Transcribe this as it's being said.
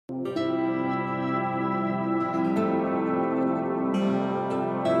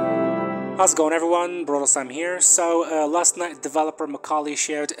How's it going, everyone? BrutalSam here. So last night developer Mccaulay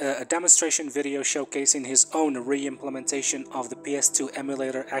shared a demonstration video showcasing his own re-implementation of the PS2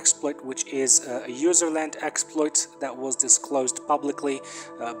 emulator exploit, which is a userland exploit that was disclosed publicly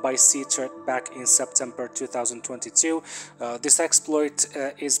by Cturt back in September 2022. This exploit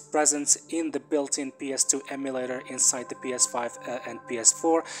is present in the built-in PS2 emulator inside the PS5 and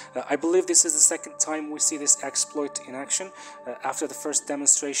PS4. I believe this is the second time we see this exploit in action after the first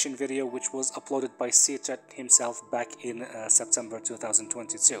demonstration video, which was uploaded by Cturt himself back in September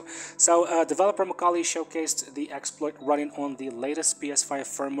 2022. So developer Mccaulay showcased the exploit running on the latest PS5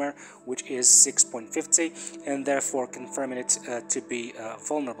 firmware, which is 6.50, and therefore confirming it to be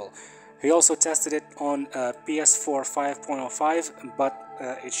vulnerable. He also tested it on PS4 5.05, but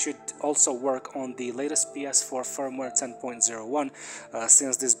it should also work on the latest PS4 firmware 10.01,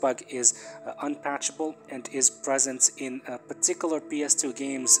 since this bug is unpatchable and is present in particular PS2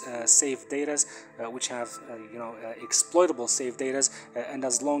 games' save datas, which have exploitable save datas, and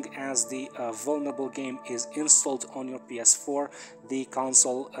as long as the vulnerable game is installed on your PS4, the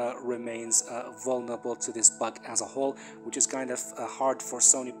console remains vulnerable to this bug as a whole, which is kind of hard for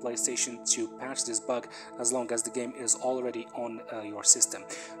Sony PlayStation to patch this bug as long as the game is already on your system.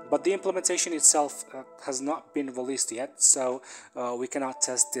 But the implementation itself has not been released yet, so we cannot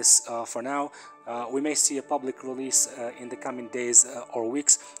test this for now. We may see a public release in the coming days or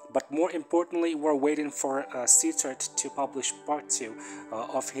weeks, but more importantly, we're waiting for Cturt to publish part 2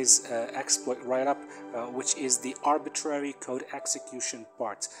 of his exploit write-up, which is the arbitrary code execution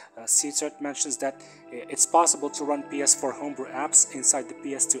part. Cturt mentions that it's possible to run PS4 homebrew apps inside the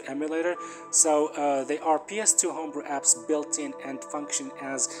PS2 emulator, so they are PS2 homebrew apps built in and function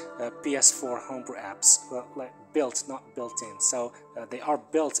as PS4 homebrew apps. Well, built, not built in, so they are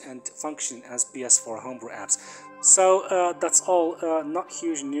built and function as PS4 homebrew apps. So that's all, not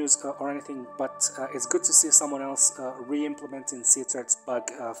huge news or anything, but it's good to see someone else re-implementing Cturt's bug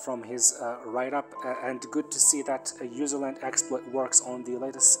from his write-up, and good to see that a userland exploit works on the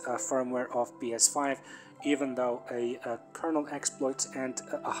latest firmware of PS5, even though a kernel exploit and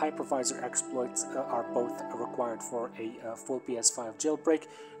a hypervisor exploit are both required for a full PS5 jailbreak.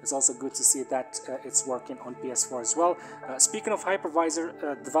 It's also good to see that it's working on PS4 as well. Speaking of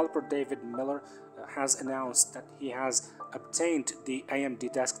hypervisor, developer David Miller has announced that he has obtained the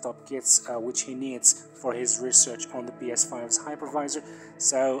AMD desktop kits which he needs for his research on the PS5's hypervisor.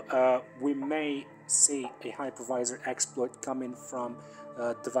 So we may see a hypervisor exploit coming from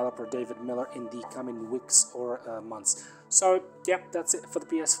developer David Miller in the coming weeks or months. So yeah, that's it for the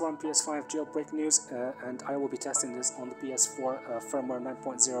PS4 and PS5 jailbreak news, and I will be testing this on the PS4 firmware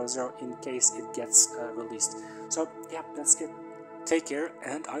 9.00 in case it gets released. So yeah, that's it. Take care,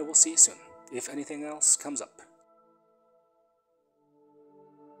 and I will see you soon if anything else comes up.